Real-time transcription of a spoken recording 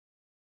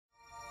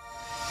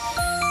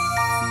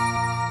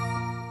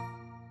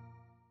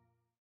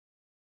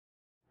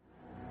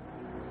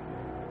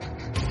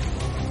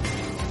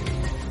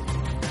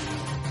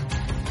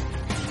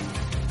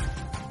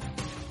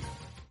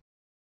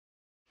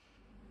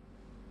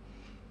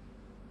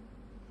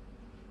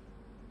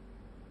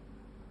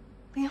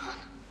Leon?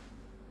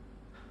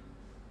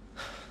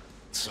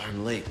 Sorry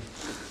I'm late.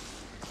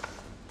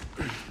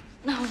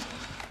 No.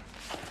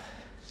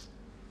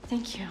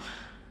 Thank you.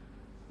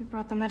 We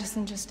brought the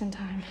medicine just in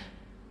time.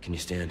 Can you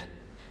stand?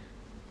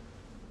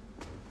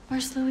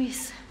 Where's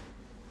Luis?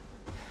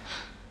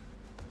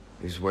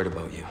 He was worried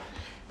about you.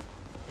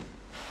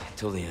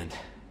 Till the end.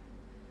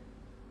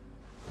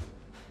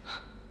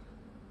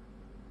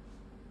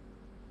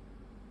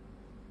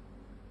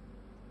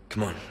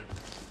 Come on.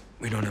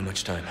 We don't have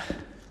much time.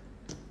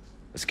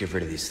 Let's get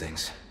rid of these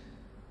things.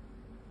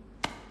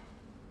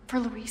 For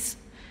Luis.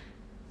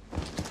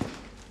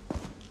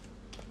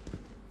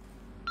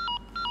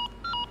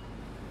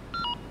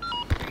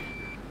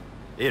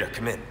 Ada,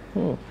 come in.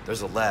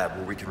 There's a lab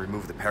where we can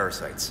remove the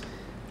parasites.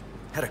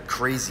 Had a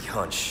crazy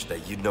hunch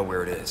that you'd know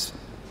where it is.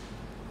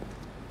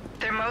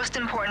 Their most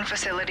important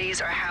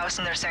facilities are housed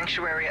in their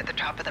sanctuary at the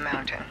top of the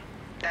mountain.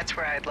 That's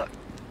where I'd look.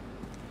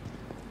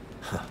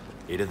 Huh.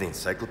 Ada the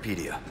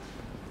encyclopedia.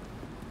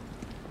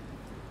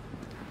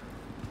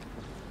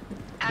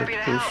 Happy to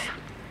help.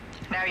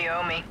 Now you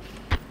owe me.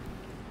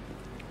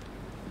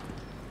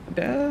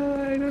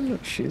 I don't know.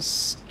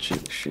 She's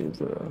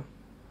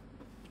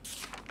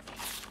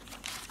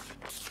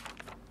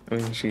I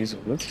mean, she's a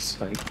little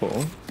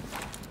psycho.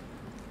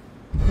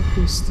 What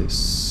is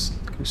this?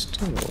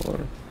 Crystal or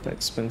the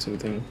expensive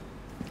thing?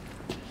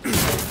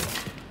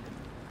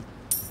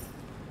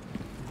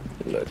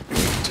 Let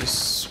me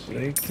just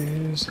break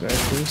this, grab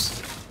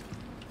this.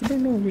 I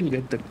don't know, we'll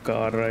get the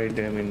car right.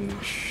 I mean,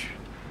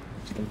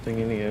 something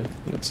in here.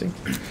 Let's see.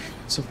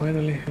 So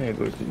finally, I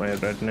got my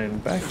red 9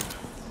 back.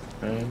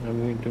 And I'm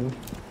going to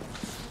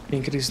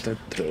increase that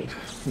thread.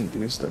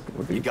 Increase that.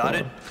 What do you got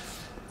it?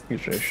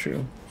 Hit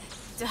ratio.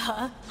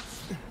 Duh.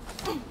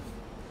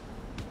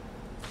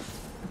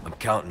 I'm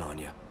counting on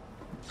you.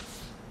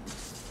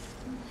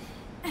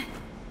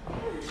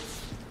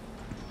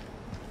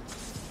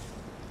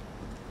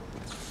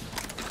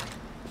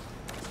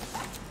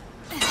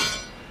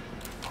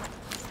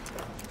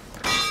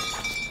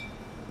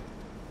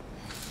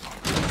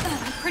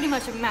 Pretty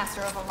much a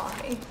master of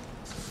alarming.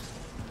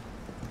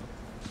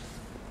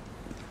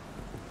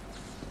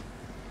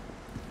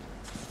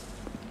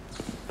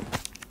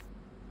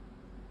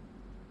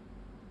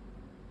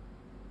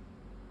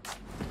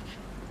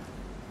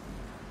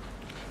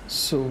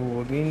 So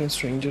again a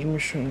stranger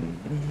mission.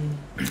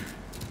 I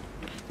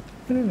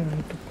don't know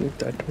how to click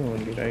that one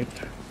only, right?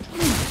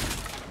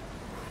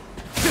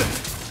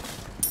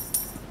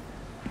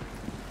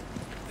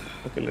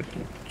 Okay, let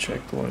me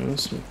check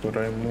once before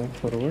I move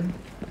forward.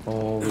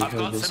 Oh, we I've have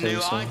got this some new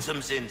also.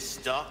 items in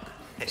stock.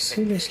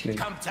 Seriously?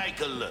 Come take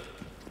a look.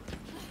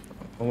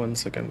 Oh, 1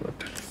 second, but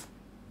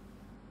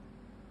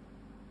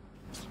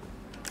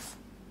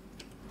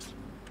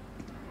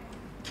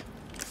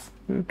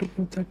we have to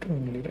put that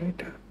only,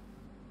 right?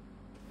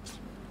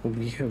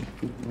 We have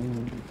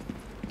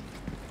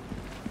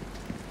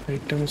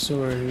items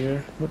over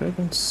here, but I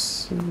don't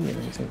see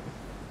anything.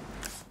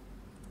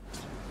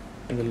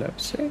 In the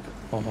left side?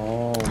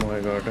 Oh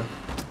my god.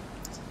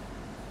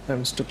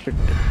 I'm stupid.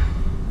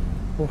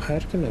 Oh,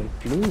 hair color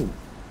blue.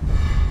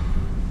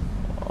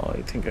 Oh,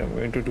 I think I'm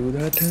going to do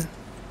that.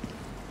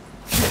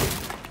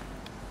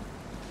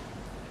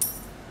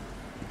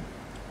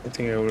 I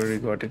think I already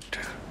got it.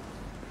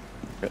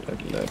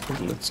 Okay,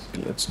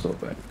 let's go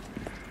back.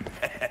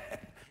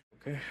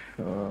 Okay,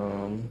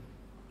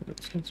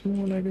 let's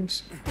move, I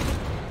guess.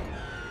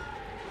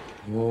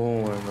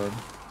 Oh my god.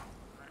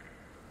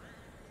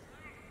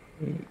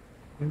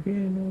 Maybe I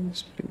know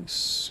this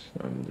place.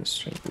 I'm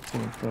just trying to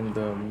think from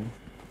the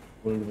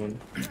old one.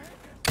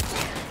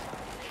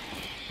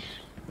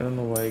 I don't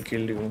know why I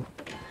killed you.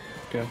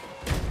 Yeah.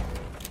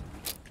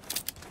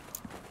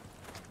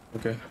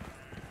 Okay.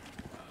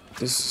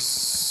 This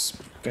is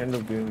kind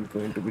of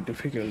going to be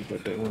difficult,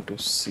 but I want to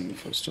see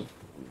first of all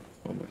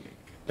how many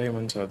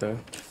diamonds are there.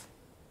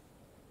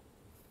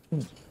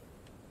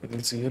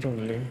 It's here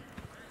only.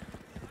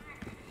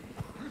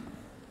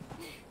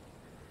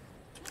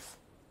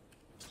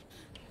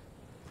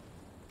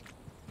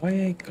 Why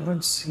I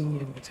can't see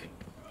anything?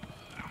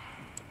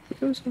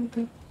 Because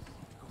something.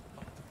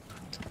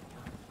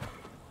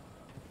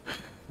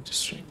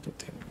 Just trying to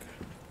think.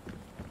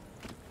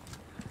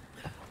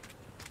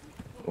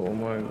 Oh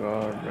my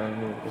god,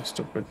 I'm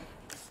stupid.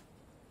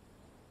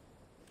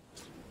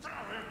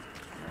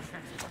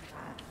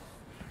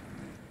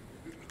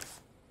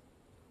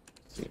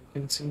 You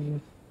can see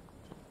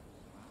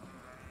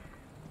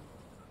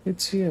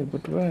it's here,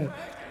 but where?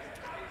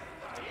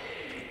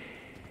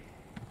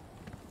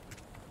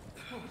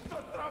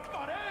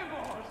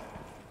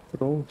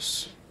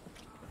 Rose.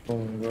 Oh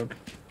my god.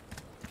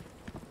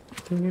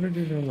 They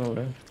already don't know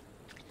that.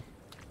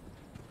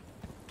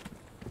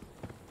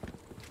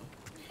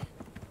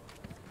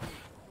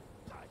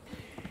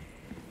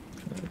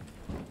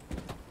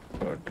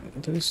 But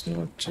there is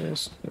no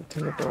chest,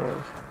 nothing at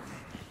all.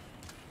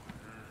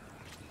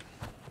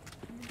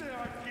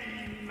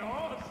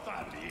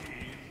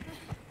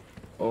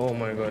 Oh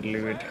my god,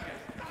 leave it.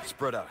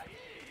 Spread out.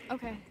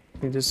 Okay.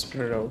 You just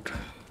spread out.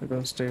 You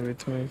don't stay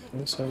with me,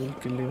 else I will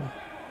kill you.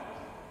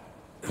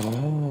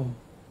 Oh.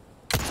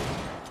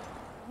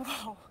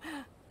 Whoa.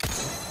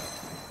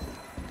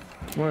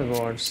 My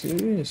god,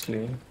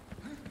 seriously?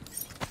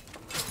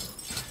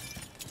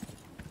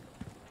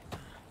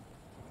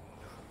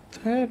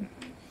 That...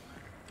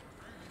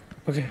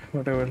 Okay,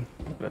 whatever.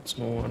 Let's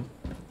move on.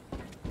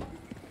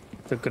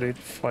 The great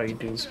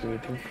fight is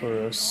waiting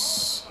for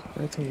us.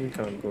 I think we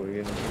can't go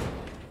in.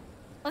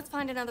 Let's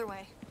find another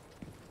way.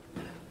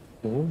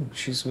 Oh,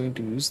 she's going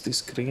to use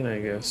this crane, I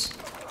guess.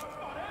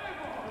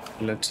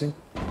 Let's see.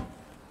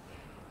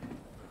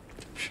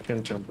 She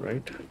can jump,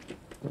 right?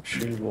 Or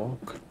she'll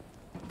walk.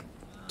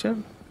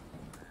 Jump.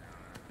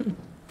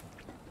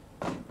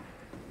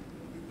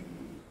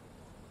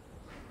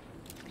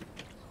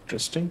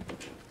 Interesting.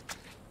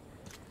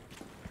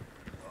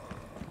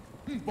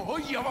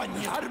 Voy a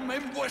bañarme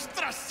en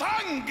vuestra Oh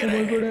sangre.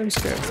 my god, I'm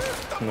scared.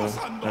 No,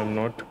 I'm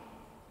not.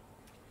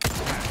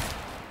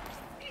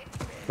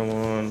 Come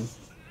on.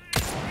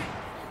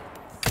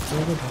 Oh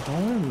my god, how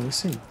am I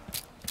missing?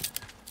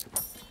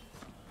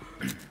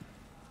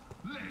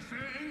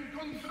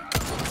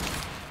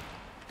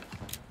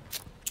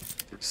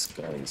 This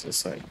guy is a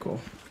psycho.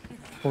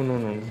 Oh no,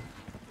 no, no.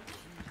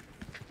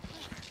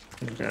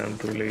 Okay, I'm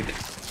too late.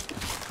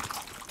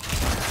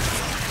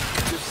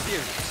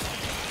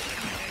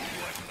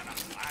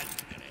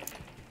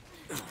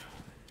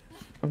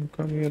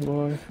 Come here,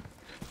 boy.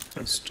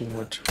 That's too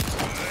much.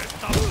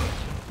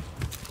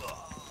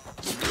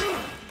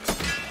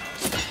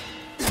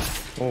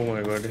 Oh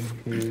my god,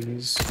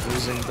 he's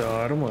using the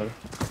armor.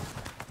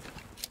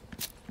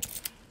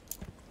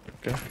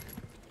 Okay,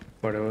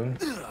 whatever.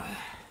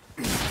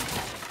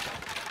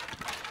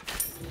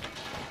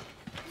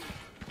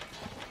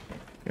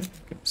 Okay, I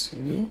can see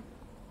you.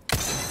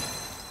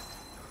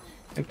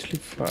 Actually,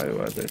 5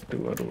 other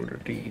 2 are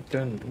already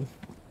done.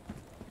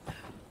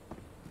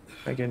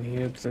 I can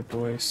hear the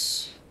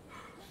voice.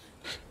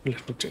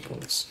 Let me check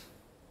once.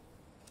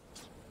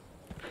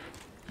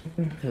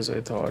 As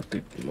I thought,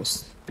 it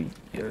must be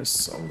here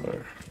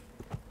somewhere.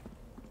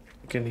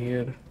 I can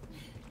hear.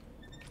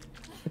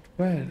 But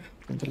where?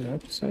 On the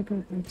left side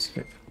or right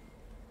side?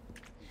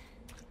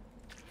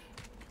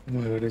 Oh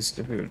my god, it's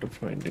difficult to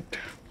find it.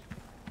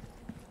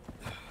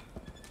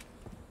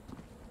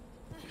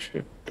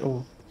 Shit.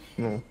 Oh,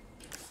 no.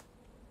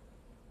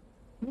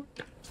 What?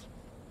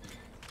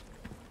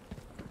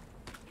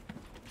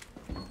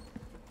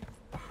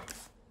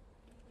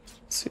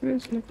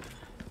 Seriously?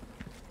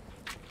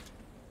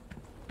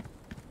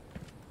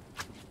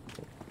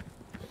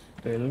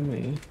 Tell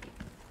me.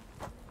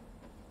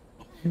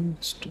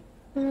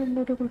 I'm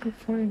not able to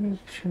find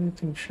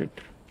anything.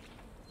 Shit.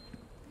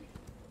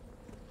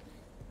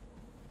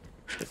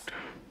 Shit.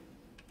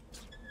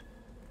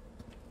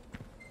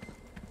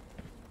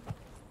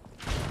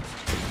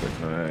 But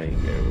I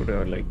would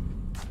have like.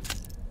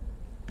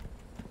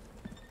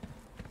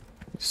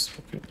 Just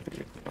fucking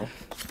do it now.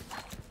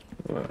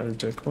 Well, I'll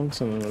check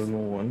once and I'll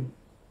move on.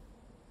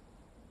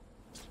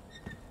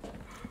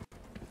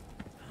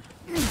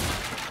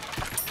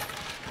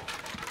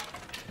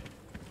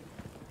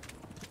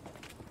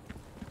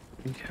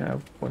 We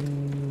have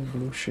one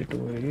blue shit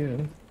over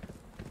here.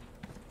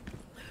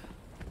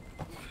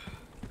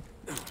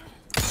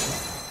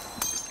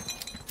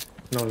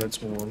 Now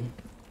let's move on.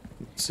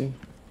 Let's see.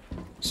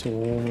 So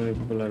many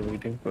people are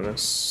waiting for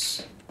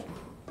us.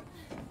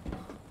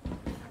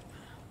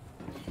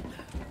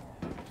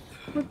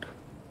 What?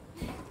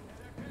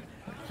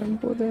 I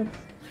can't go there.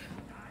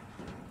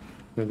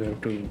 We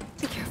have to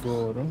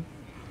go around.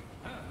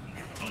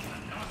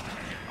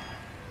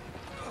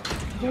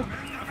 What?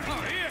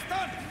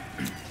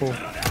 Oh.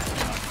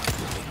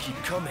 They keep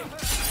coming.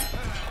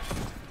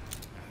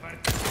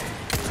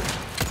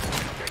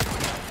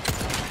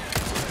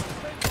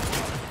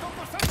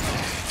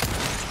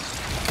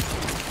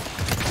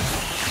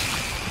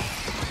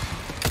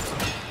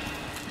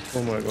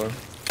 Oh my god.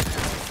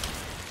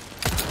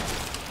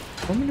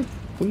 How many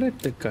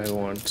bullets that guy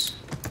wants?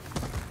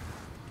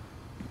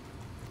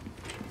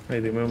 I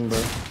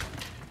remember.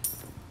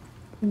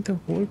 And the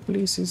whole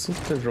place is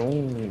at the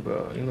wrong,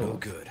 you know, No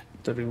good.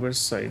 the reverse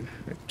side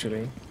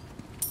actually.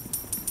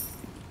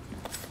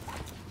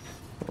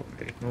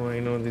 Okay, now I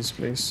know this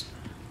place.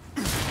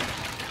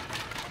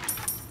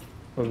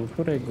 But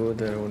before I go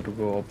there, I want to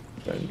go up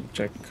and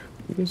check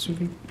because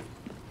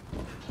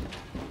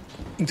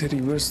they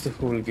reverse the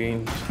whole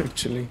game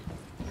actually.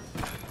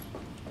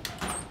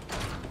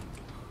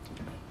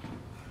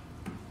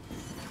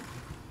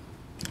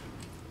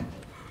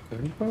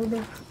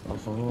 Gunpowder?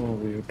 Oh,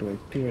 we have to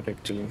activate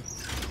actually.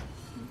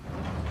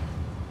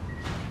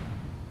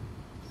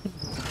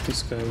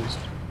 This guy is.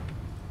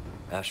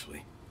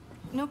 Ashley.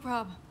 No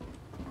problem.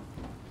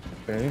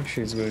 Okay,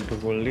 she's going to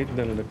hold it,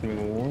 then let me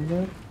move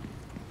over.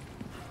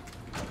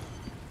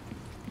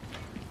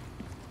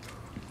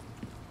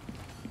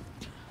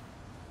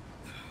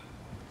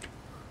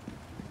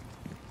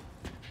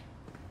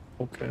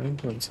 Okay,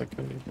 1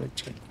 second, let me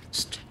check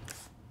first.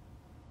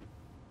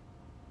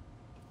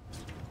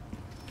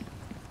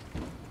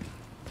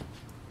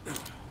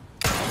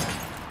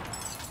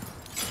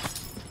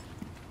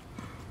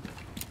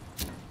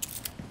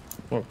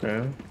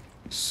 Okay.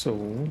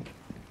 So.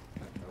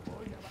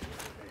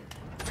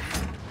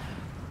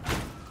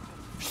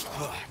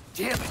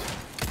 Damn it!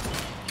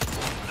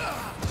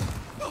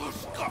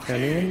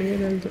 Can you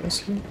leave it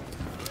asleep?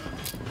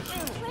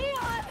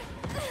 Leon!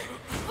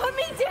 Put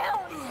me down!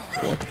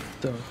 What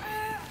the?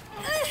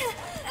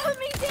 Put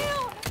me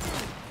down!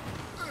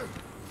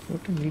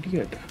 What an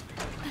idiot.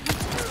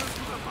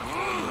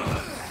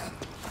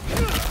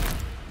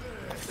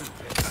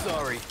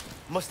 Sorry,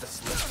 must have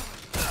slipped.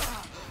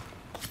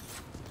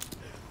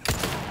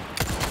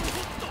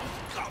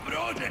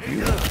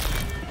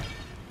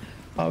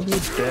 How you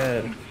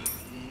dare?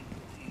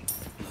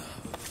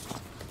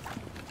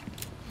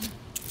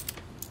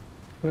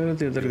 Where are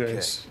the other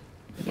guys?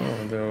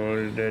 Oh, they're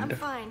already I'm dead.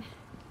 fine.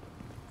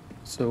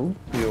 So,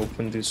 we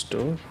open this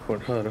door for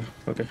her.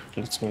 Okay,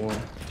 let's move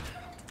on.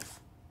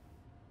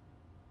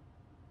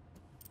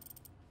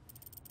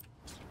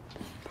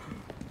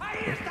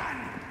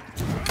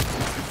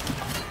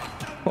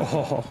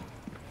 Oh,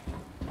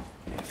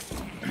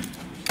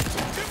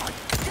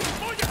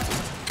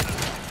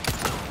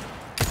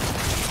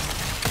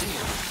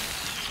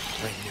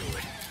 I knew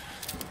it.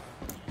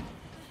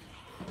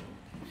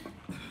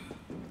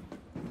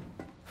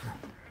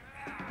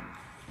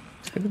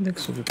 I don't think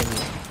so. We can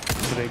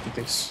break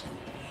this.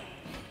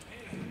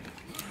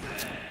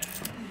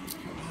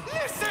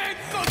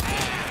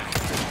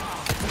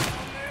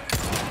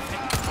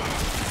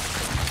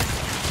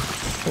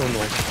 Oh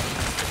no,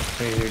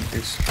 I hate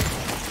this.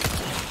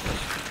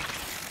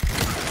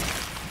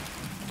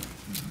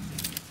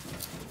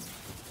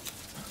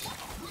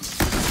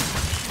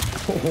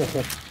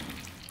 Oh,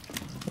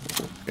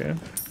 okay,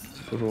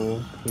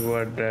 bro, you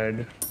are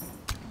dead.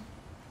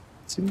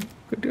 See,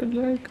 could you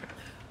like?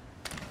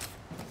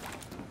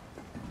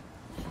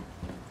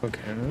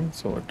 Okay,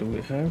 so what do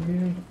we have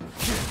here?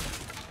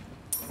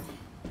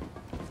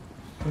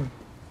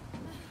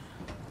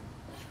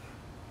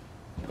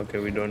 Okay,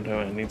 we don't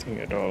have anything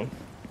at all.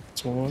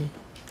 Let's move on.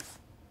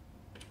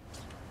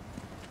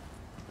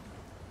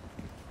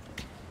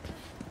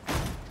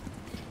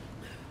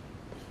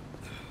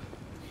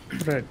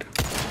 Right.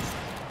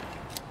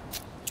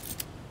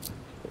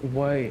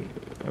 Why?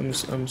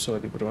 I'm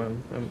sorry, bro.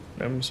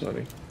 I'm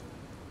sorry.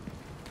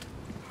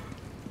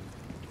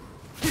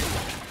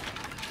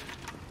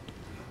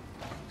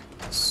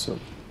 So,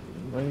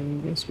 I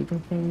guess we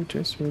don't have a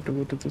choice. We have to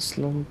go to the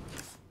slum.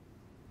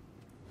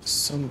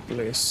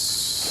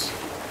 Someplace.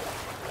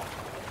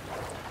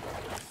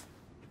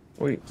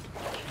 Wait.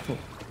 Oh,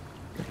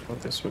 how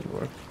this will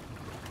work.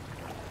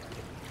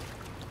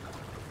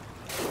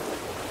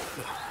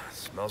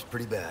 Smells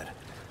pretty bad.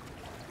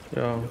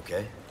 Yeah. You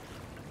okay?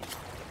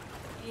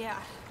 Yeah.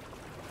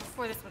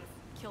 Before this would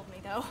have killed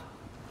me, though.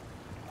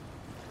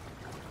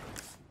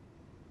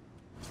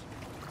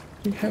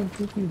 We have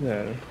to be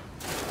there.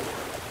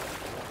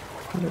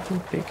 Let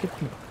me take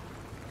it now.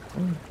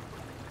 Oh.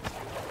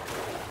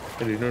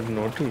 I did not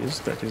notice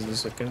that is the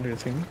secondary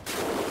thing.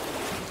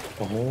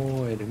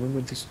 Oh, I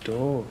remember this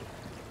door.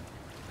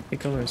 Hey,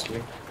 come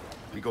Ashley.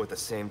 We go at the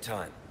same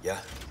time,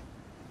 yeah?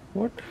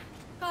 What?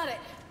 Got it.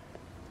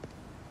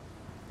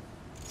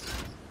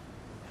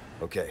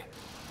 Okay,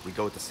 we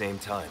go at the same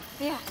time.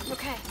 Yeah,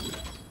 okay.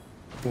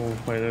 Oh,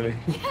 finally.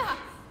 Yeah!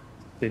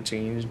 They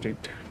changed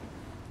it.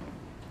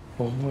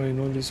 Oh, I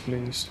know this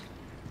place.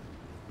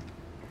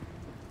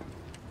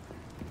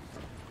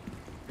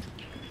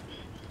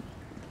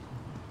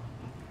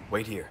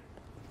 Wait here.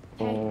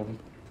 Oh,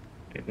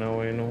 now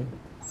I know.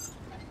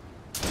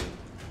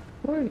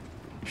 Why?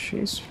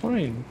 She's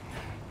fine.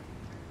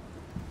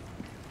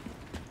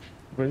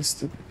 Where's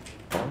the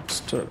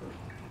monster?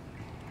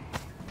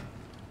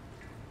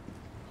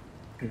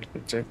 Let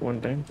me check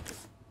one time.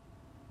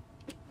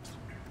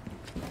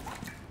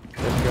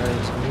 That guy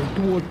is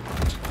new. What?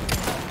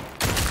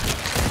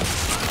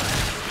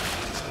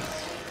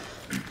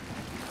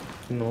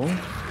 No.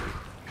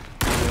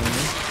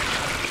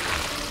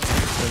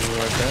 And you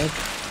are dead.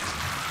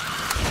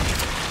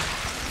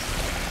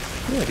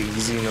 You are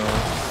easy now.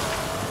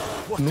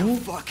 What No.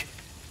 the fuck?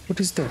 What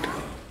is that?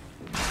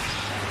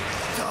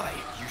 Die,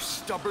 you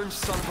stubborn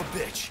son of a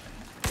bitch.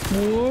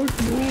 What?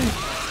 No.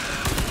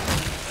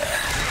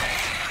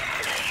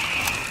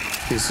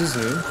 This is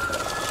new.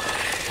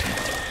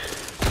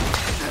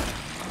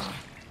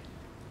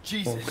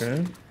 Jesus.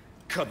 Okay.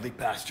 Cuddly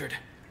bastard.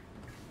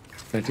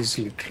 That is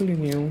literally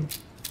new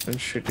and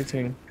shitty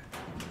thing.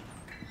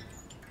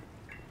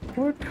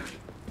 What?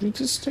 You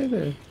just stay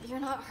there. You're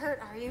not hurt,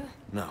 are you?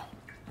 No,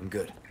 I'm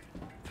good.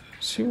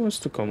 She wants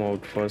to come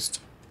out first,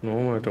 no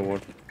matter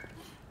what.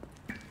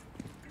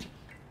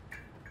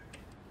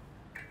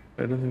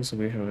 I don't think so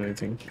we have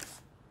anything.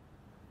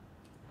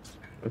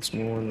 Let's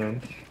move on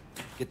then.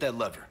 Get that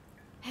lever.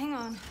 Hang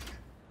on.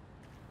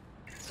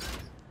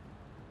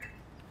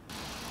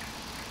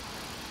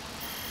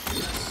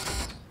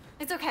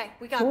 It's okay,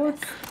 we got What?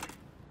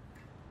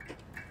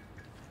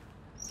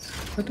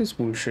 this. That is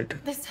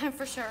bullshit. This time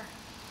for sure.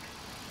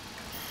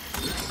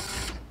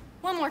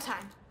 One more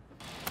time.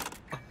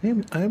 I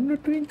am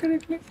not doing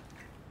correctly.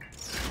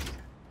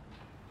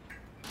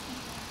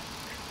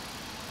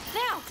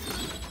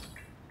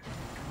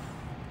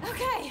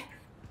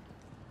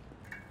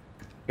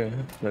 Okay,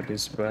 that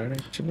is bad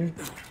actually.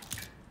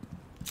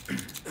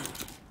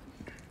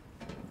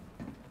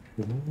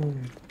 Oh,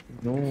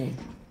 no.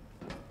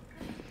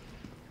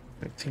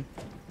 I think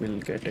we'll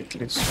get at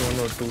least one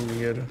or two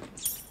here.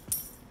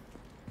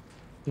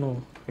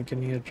 No, I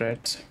can hear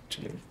rats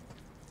actually.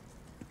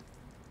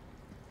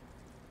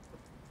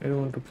 I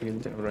don't want to kill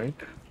them, right?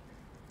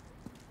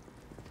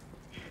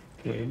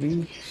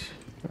 Maybe.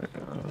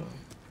 Uh,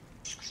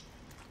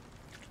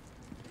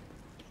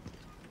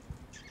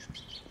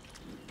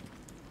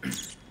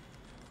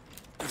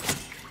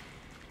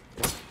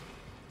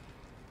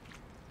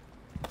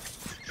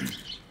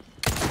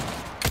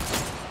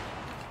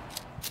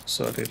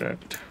 Sorry,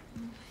 rat.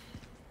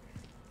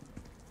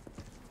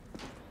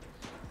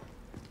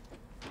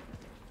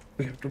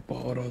 We have to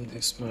power on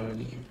this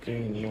man.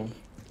 Okay, no.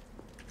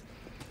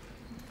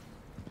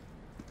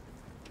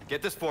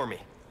 Get this for me.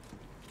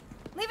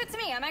 Leave it to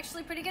me. I'm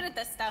actually pretty good at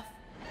this stuff.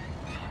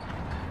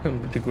 I'm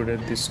pretty good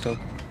at this stuff.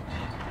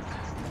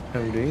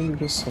 I'm doing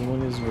because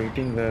someone is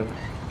waiting there.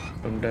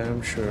 I'm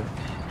damn sure.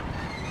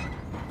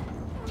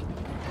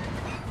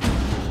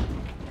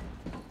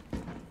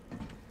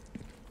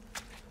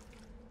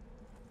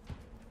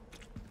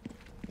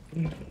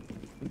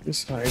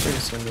 This hide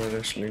is somewhere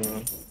actually,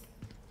 man.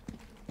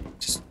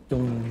 Just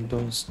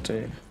don't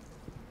stay.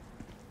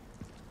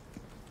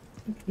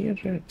 Here,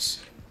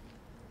 rats.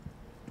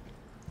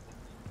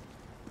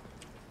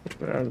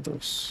 Where are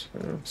those?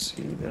 I don't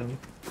see them.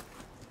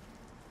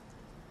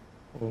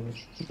 Oh,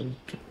 don't.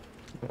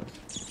 No.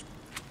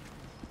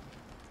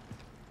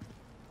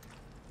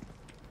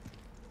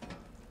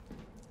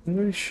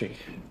 Where is she?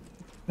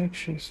 Like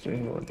she's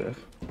doing over there.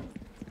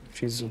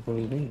 She's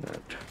holding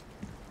that.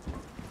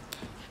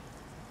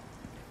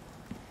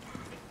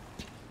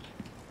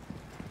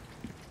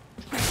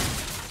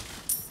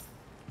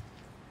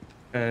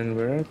 And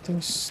where are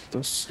those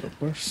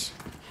slippers?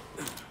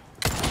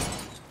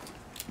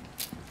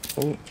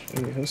 Oh,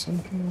 we have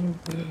something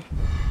over there.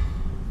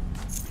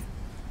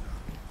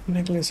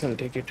 Necklace, I'll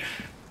take it.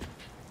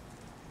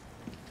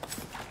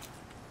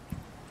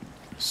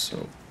 So, I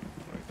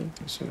don't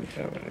think so we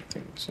have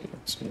anything, so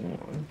let's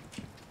move on.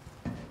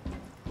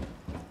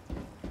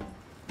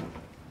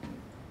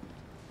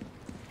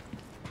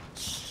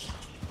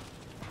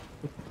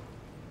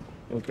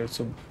 Okay,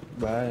 so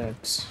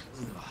bats.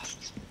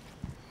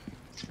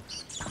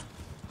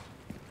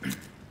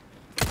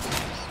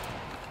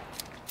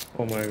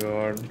 Oh my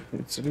god,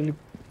 it's really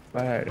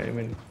bad. I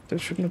mean, there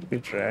should not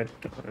be rat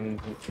and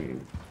we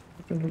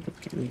don't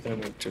have to kill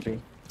them actually.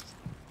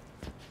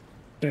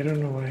 I don't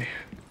know why.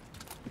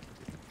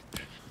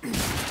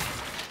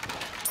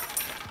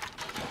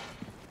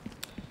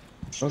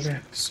 Okay,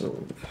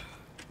 so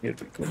here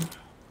we go.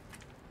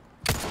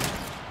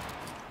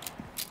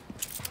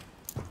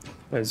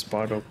 As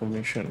part of the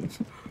mission.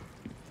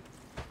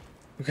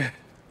 Okay,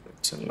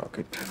 let's unlock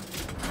it.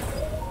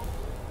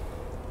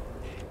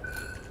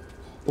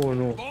 Oh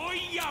no.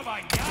 Voy a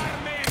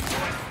bañarme en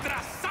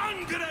vuestra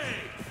sangre.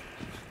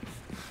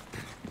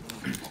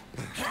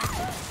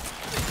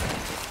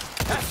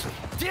 Ashley,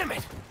 damn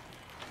it!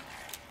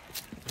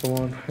 Come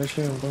on,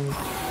 Ashley, I'm coming.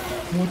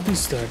 What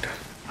is that?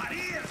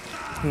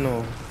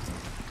 No.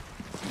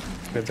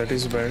 Okay, that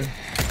is bad.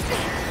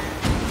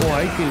 Oh,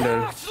 I killed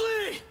her.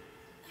 Ashley!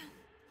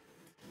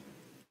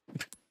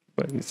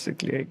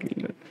 Basically, I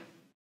killed her.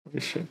 Oh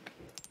shit.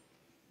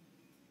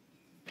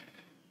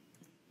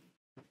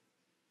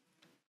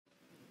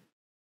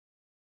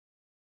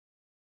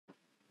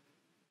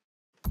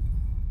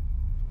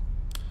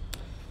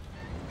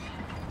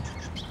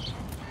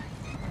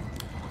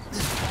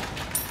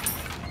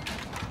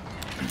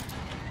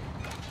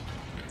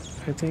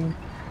 I think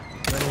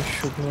I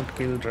should not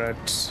kill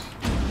rats.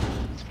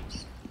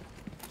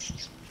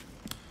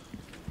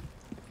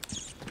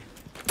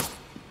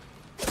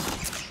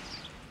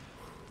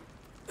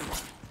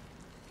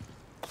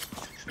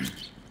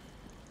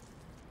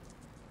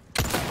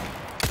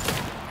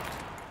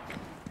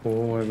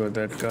 Oh my god,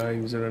 that guy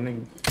is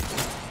running.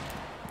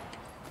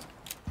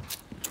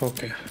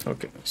 Okay,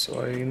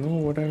 so I know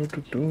what I have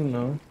to do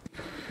now.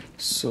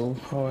 So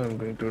how I'm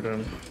going to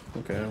run?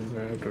 Okay, I'm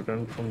going to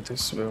run from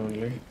this way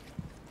only.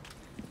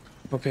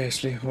 Okay,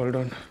 Ashley, hold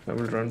on. I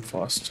will run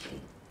fast.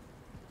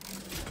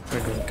 I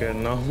don't care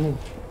now.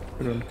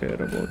 I don't care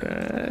about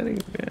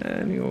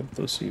any of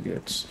those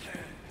idiots.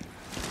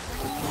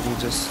 You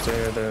just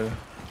stay there.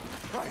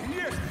 Ahí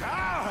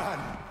están.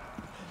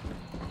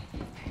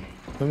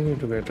 I'm going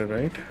to get her,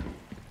 right?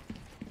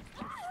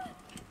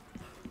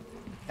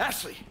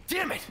 Ashley,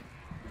 damn it!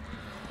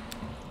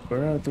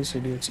 Where are those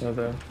idiots? Are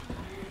there?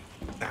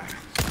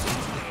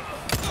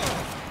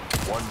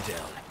 One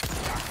down.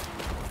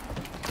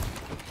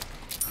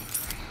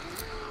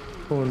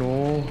 Oh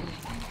no.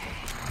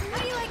 How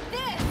do you like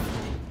this?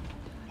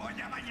 Voy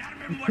a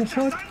bañarme en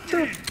vuestra What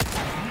sangre.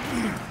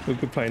 the?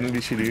 Okay, finally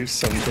she did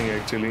something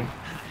actually.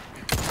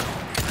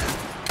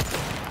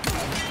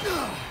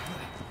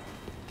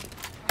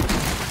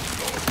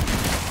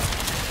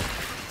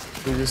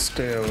 You just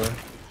stay away.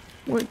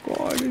 Oh my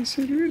god,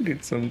 she really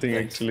did something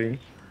actually.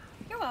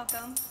 You're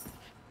welcome.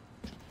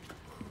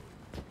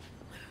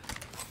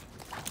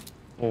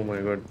 Oh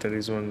my god, there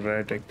is one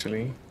rat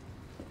actually.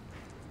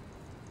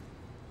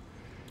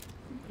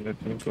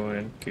 Let me go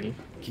and kill.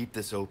 Keep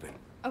this open.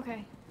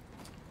 Okay.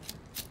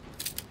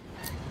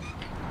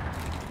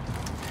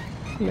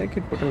 I like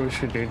it, whatever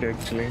she did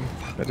actually.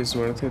 That is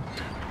worth it.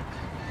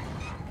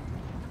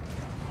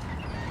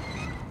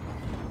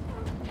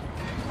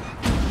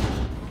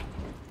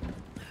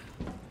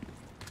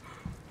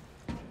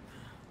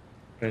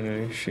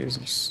 Anyway,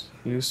 she's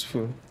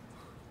useful.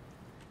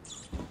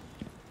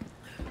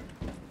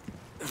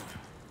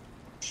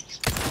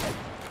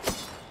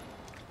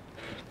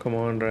 Come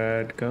on,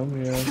 rat,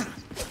 come here.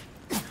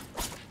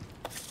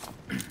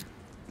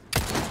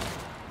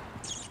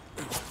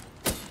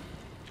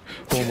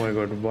 Oh my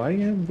god, why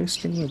am I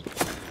wasting my...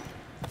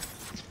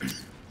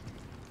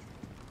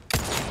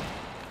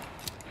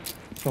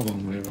 Oh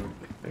my god,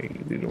 I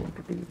didn't want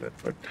to do that,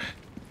 but...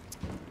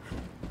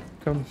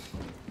 Come.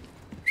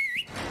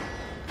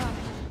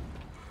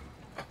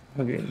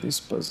 Again, this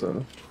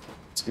puzzle.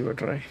 Let's give it a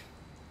try.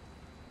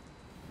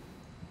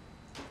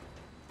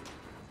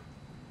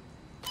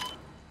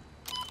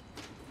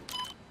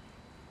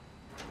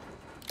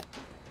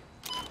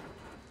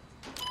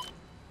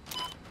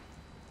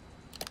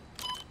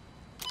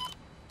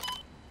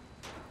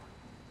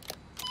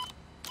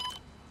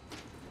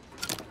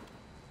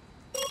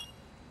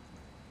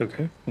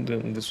 Okay,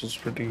 then this was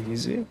pretty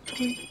easy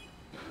actually.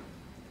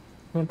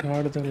 Not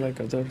harder than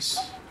like others.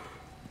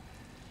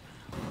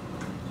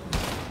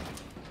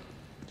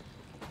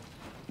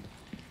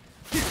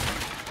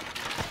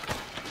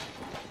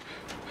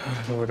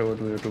 What about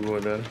we have to go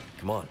there?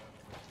 Come on.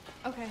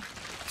 Okay.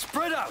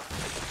 Spread out!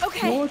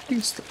 Okay. What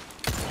is that?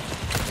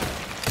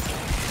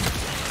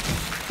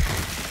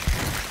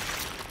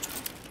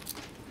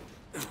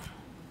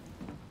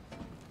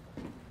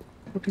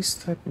 What is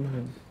that,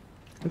 man?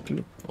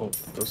 Look. Oh,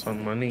 there's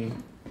some money.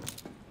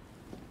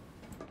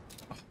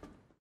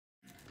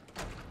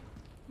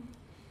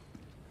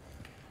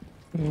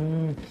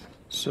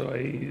 So I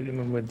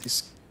remember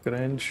this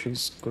grand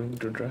she's going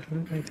to drive.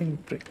 I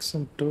think break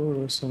some door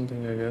or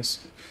something, I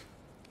guess.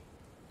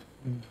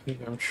 I'm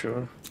not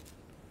sure.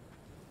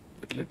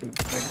 But let me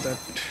break that.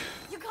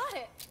 You got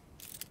it.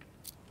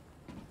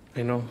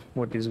 I know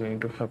what is going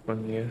to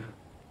happen here.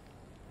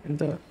 In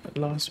the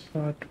last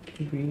part,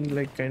 we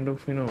like kind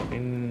of, you know,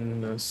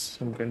 in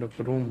some kind of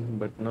room,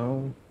 but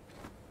now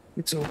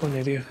it's open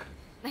area.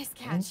 Nice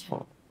catch.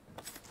 Oh.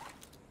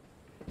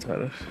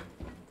 There.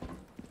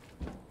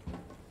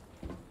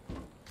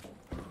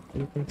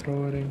 Let me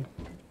throw her in.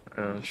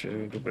 She's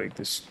going to break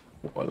this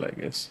wall, I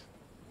guess.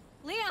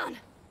 Leon.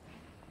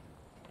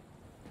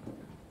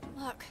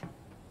 Look.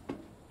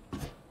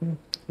 We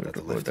have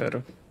to go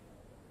there.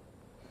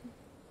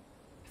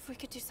 If we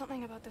could do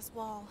something about this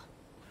wall.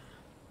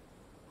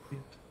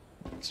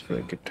 Let's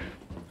break it.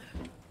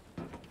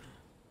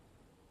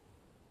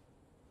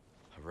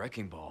 A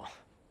wrecking ball.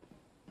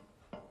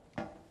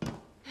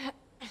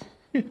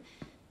 I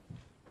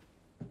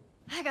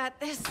got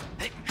this.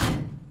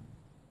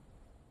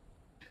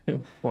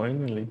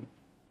 Finally.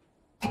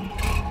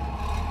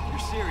 You're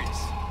serious?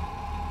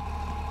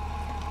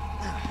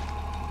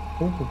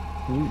 Oh,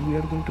 we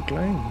are going to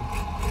climb.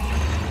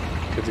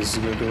 Okay, this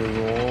is going to be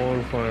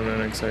all fun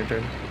and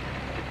excited.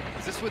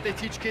 Is this what they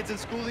teach kids in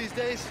school these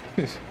days?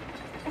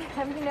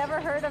 Have you never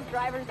heard of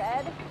driver's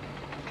ed?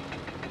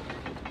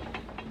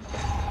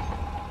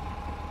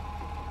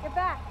 Get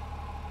back.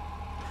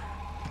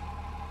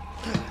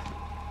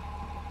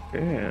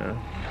 Yeah.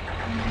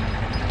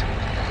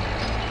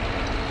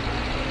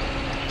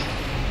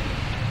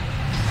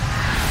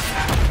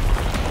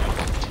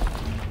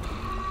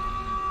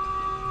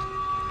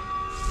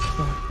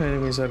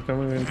 Enemies are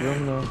coming in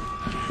from now.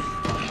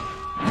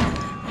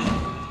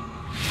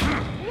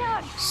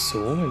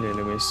 So many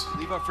enemies.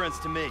 Leave our friends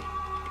to me.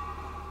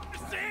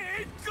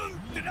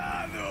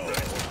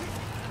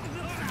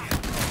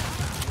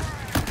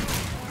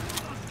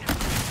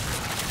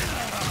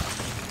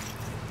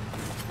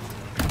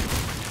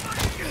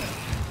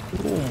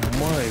 Oh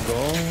my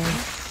god.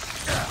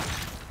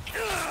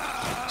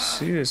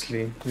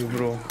 Seriously, you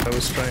bro. I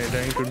was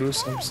trying to do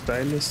some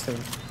stylish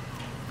thing.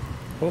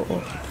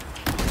 Oh.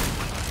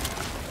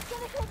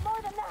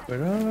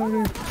 Where are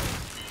you?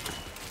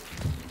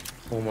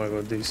 Oh my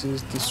god, this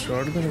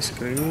shotgun is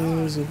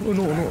crazy. Oh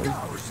no.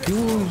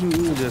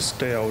 You just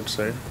stay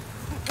outside.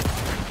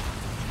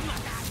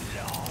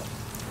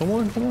 Come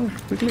on,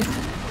 quickly.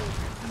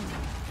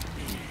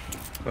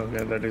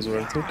 Okay, that is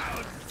worth it.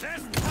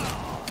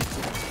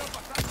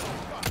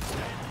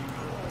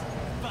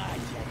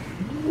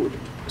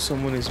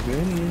 Someone is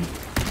behind me.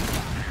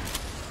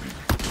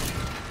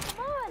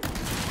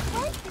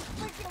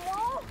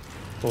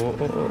 Oh.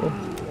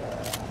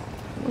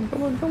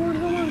 Come on.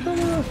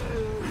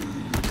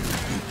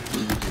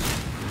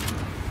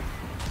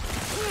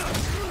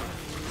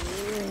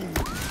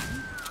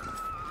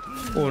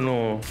 Oh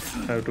no,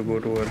 I have to go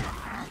to her.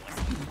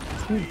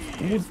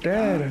 You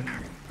dare.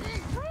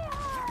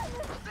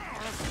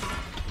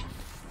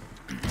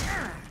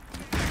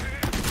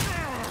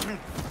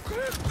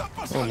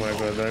 Oh my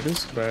god, that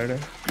is bad.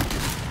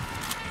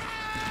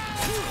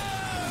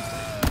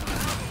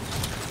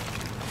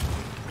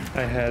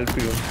 I help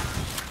you.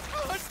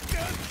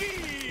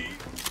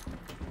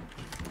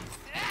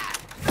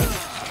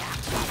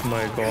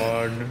 My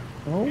god.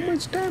 How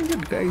much time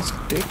that guy is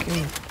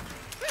taking?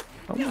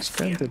 How much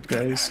time that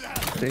guy is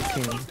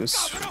taking to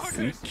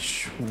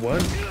switch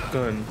one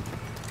gun?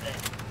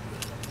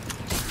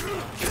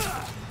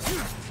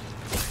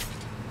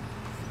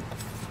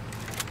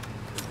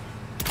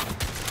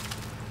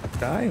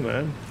 Die,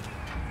 man.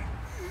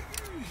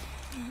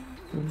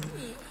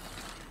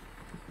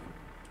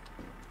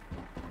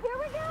 Here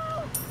we go!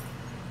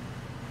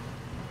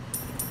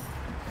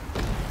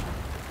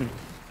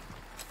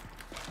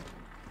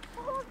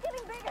 Oh, it's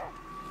getting bigger!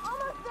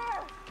 Almost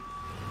there!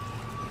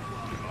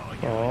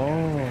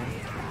 Oh.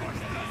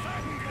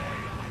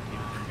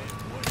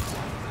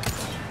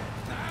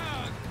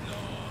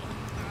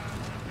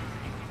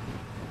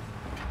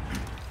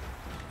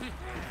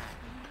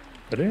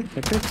 Arey,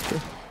 attack.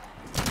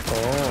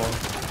 Oh.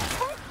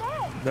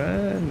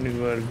 Then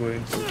you are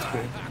going to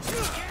play.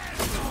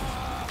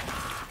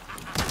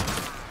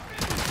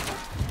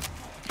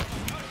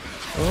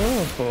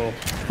 Oh,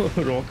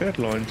 rocket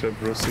launcher,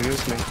 bro.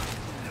 Seriously.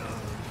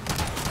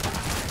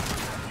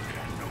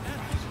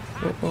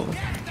 Oh.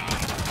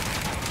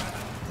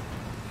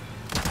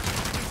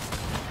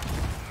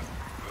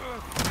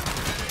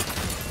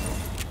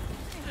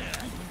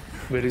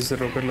 Where is the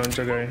rocket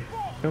launcher guy?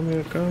 Come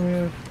here, come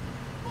here.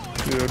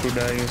 You have to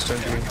die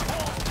instantly.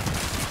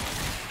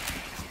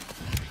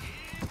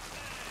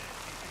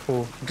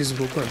 Oh, it is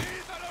broken.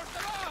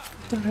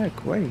 What the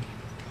heck? Why?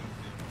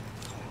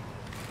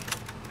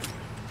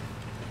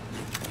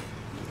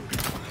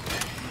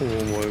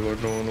 Oh my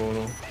god,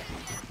 no.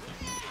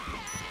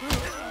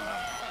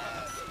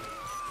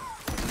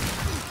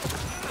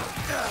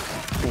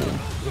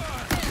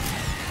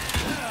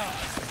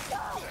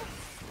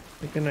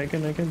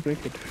 I can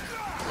break it.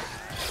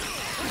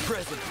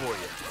 Present for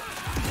you.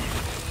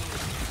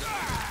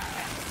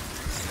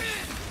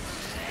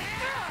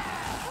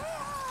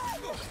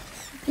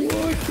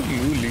 What?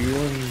 You,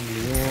 Leon.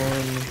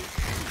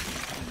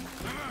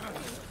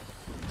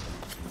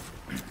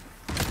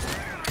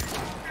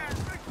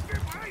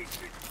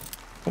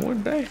 Come on,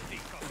 die.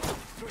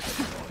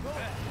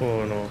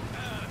 Oh no.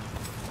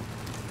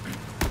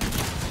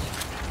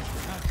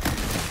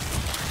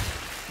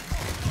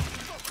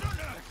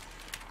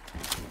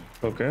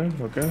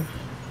 Okay.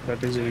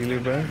 That is really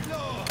bad.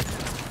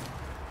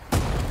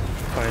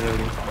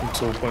 Finally,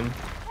 it's open.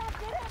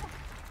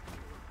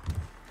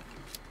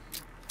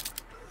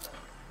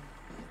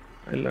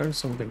 I learned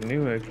something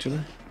new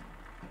actually.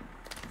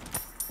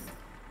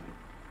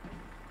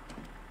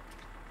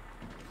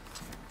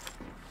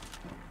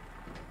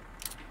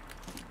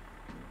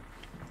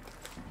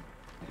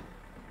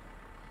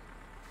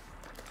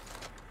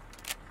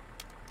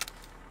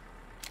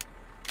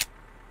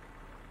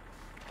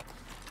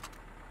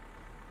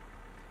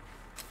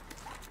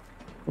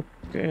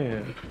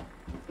 Okay.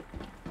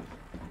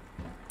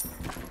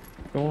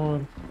 Go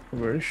on.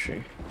 Where is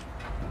she?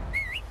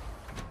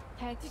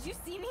 Hey, did you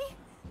see me?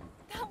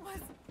 That was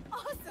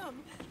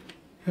awesome!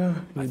 Yeah,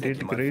 I you think did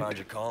you might great. find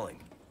your calling.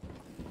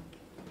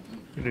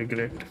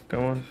 Regret.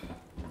 Come on.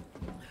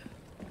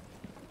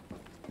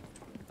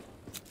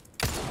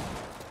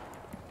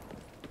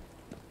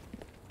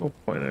 Oh,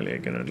 finally I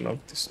can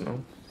unlock this now.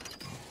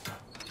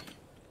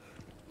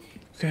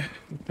 Okay,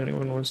 if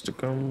anyone wants to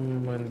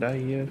come and die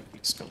here,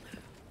 please come.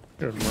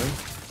 I don't mind.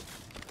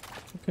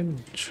 You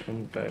can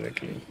jump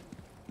directly.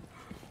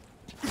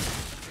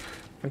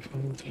 I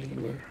found the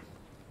lever.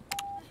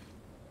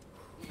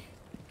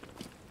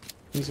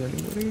 Is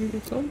anybody to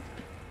come?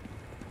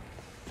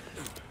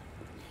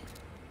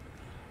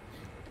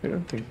 I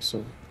don't think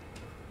so.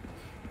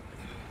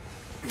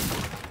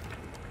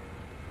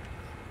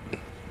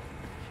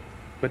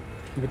 But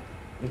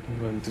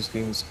man, this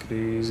game is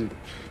crazy.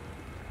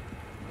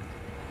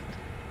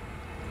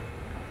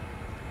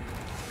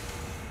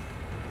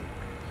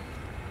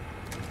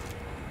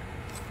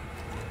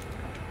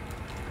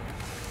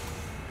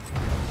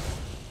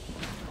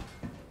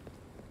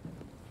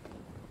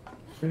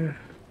 Yeah,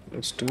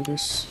 let's do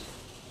this.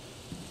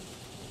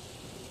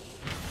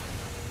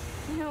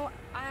 You know,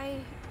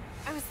 I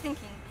was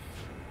thinking,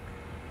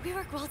 we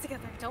work well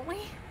together, don't we?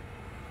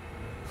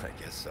 I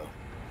guess so.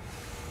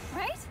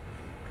 Right?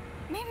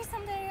 Maybe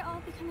someday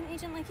I'll become an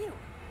agent like you.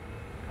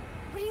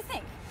 What do you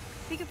think?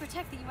 We could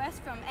protect the US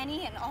from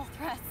any and all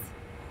threats.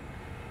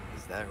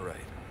 Is that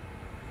right?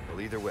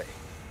 Well, either way,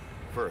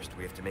 first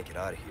we have to make it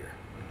out of here.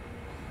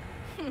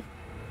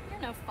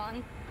 You're no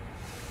fun.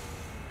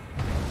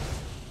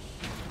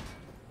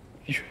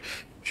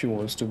 She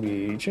wants to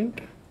be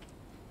agent?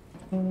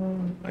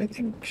 I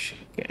think she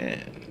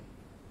can.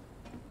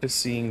 Just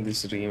seeing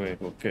this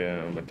remake,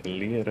 okay, but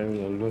earlier I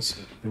will always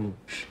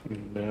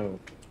no.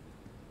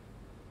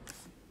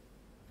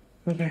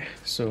 Okay,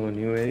 so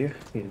new area,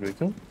 here we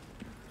go.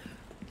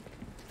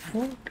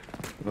 What?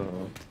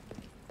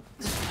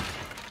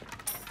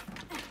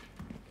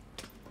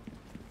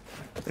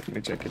 Let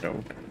me check it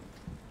out.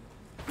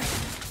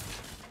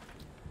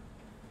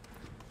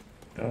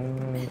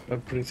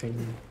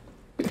 Everything.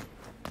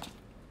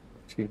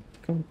 See,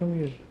 come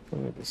here.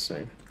 Come here this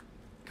side.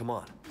 Come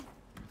on.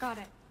 Got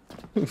it.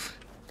 Oof.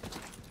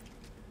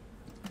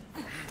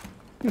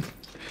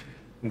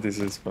 This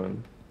is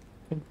fun.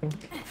 Come.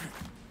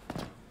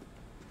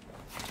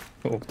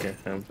 Okay,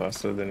 I'm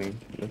faster than you.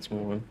 Let's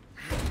move on.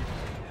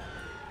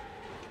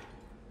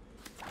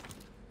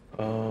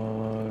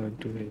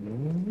 Do I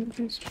know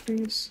this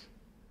place?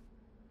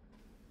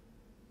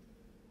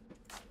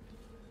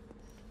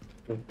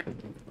 Don't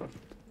remember.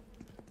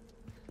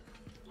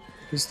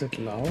 Is that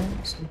lava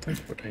or something?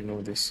 But I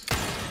know this.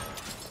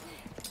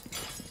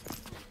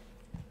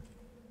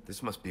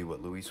 This must be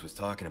what Luis was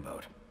talking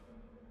about.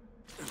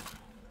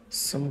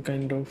 Some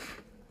kind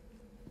of...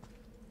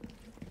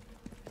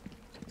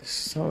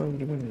 This is how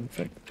everyone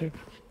infected.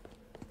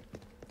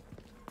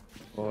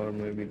 Or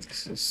maybe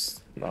this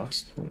is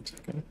last one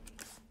second.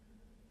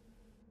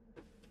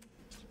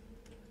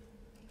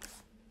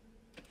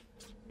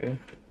 Okay.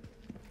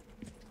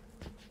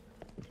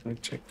 Let me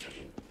check.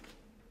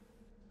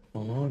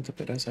 Oh, the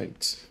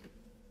parasites.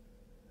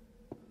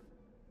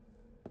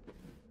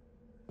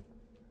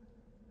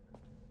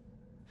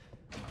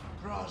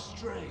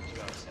 Prostrate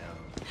yourself.